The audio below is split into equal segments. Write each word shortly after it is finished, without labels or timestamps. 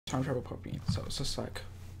time travel puppy. So it's just like,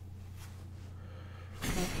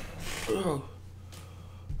 oh.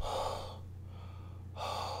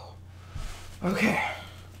 Okay.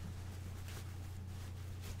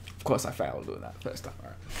 Of course, I failed doing that first time. All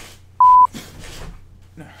right.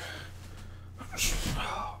 No.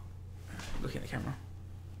 Looking at the camera.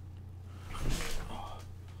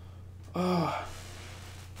 Oh.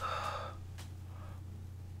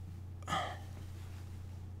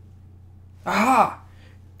 Aha!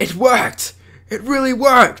 It worked! It really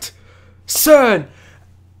worked! Son!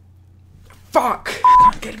 Fuck!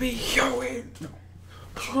 Can't get me going! No.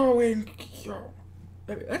 Going, yo.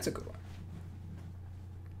 That's a good one.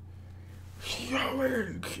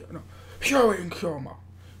 Going, no. Going, Kyoma.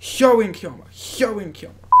 Going, Kyoma. Going,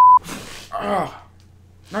 Kyoma. Ah.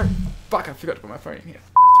 No. Fuck, I forgot to put my phone in here.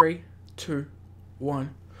 3, 2,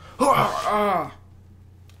 1. Ah.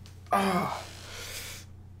 Ah.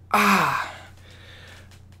 Ah.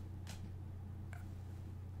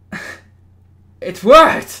 It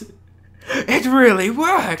worked! It really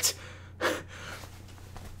worked!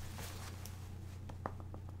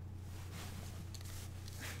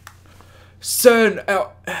 CERN,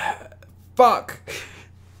 fuck.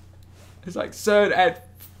 It's like CERN and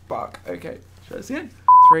fuck. Okay, try this again.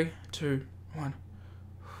 3, 2, 1.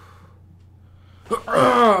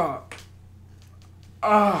 Ah.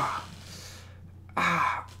 Ah.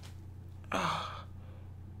 Ah. Ah.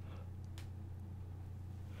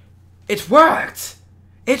 It worked!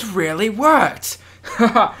 It really worked!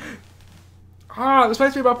 Ah, it's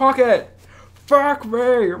supposed to be in my pocket! Fuck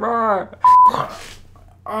me!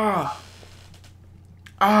 Ah.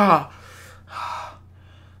 Ah.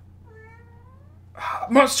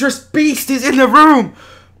 Monstrous beast is in the room!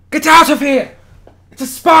 Get out of here! It's a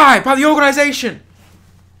spy by the organization!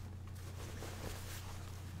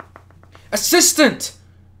 Assistant!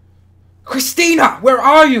 Christina, where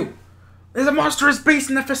are you? There's a monstrous beast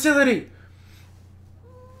in the facility!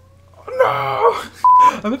 Oh, no!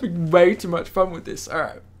 I'm having way too much fun with this.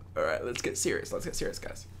 Alright, let's get serious. Let's get serious,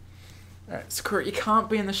 guys. Alright, Sakura, you can't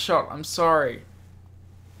be in the shot. I'm sorry.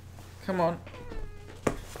 Come on.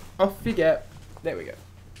 Off you get. There we go.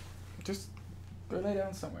 Just go lay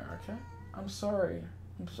down somewhere, okay? I'm sorry.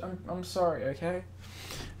 I'm sorry, okay?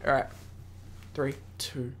 Alright. 3,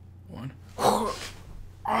 2, 1.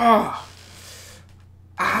 Ah!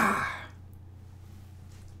 Ah!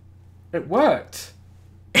 It worked.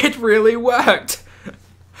 It really worked.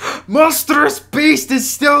 Monstrous beast is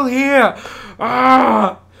still here.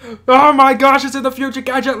 Ah! Oh my gosh, it's in the Future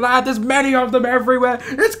Gadget Lab. There's many of them everywhere.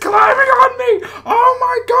 It's climbing on me. Oh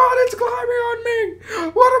my god, it's climbing on me.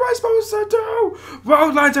 What am I supposed to do?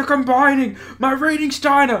 World lines are combining. My reading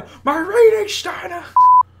Steiner. My reading Steiner.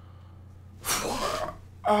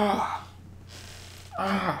 Ah.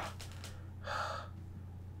 Ah.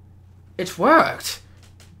 It worked.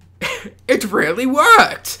 It really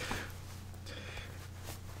worked.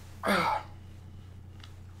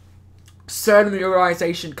 Certainly the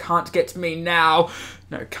organization can't get me now.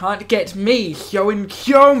 No, can't get me. Hyoin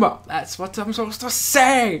Kyoma. That's what I'm supposed to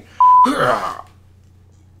say.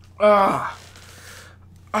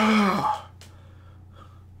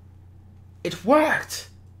 It worked.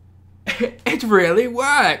 It really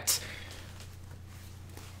worked.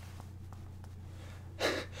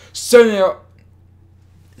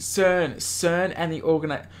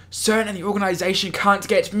 CERN and the organization can't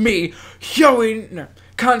get me.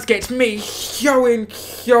 Can't get me. Hyoin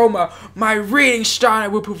Kyoma. My reading Steiner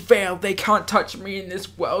will prevail. They can't touch me in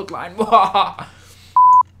this world line.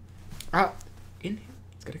 In here.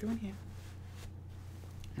 It's gotta go in here.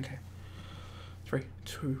 Okay. 3,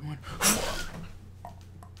 2, 1.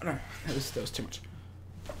 No, that was too much.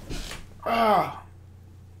 Oh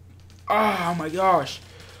my gosh.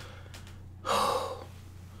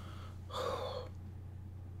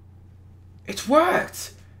 It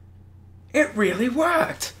worked! It really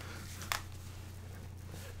worked!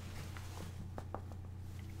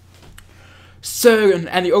 CERN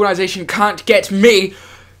and the organization can't get me!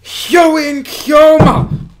 Hyoin Kyoma!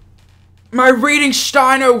 My reading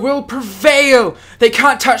Steiner will prevail! They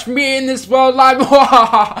can't touch me in this world line!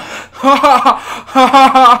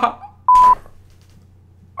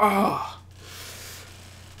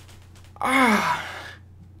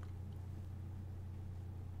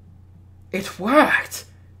 It worked!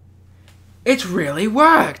 It really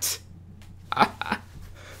worked!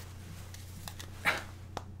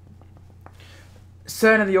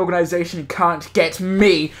 CERN and the organization can't get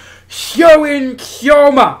me! Hyoin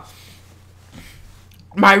Kyoma!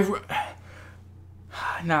 Nah,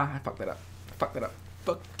 I fucked that up. Fucked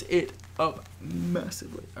it up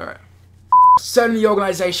massively. Alright. Certainly the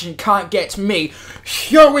organization can't get me,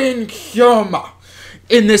 Hyoin Hyoma,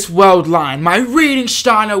 in this world line. My reading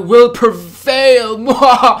Steiner will prevail.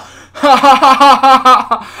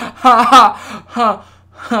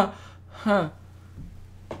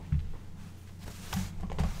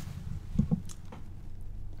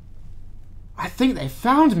 I think they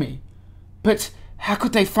found me. But how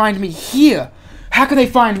could they find me here? How could they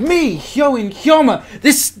find me, Hyoin Hyoma?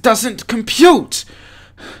 This doesn't compute.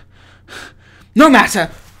 No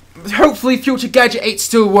matter. Hopefully Future Gadget 8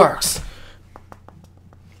 still works.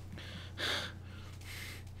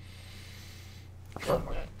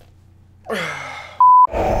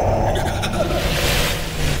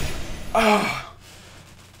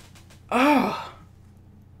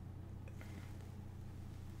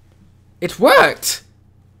 It worked!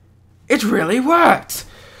 It really worked!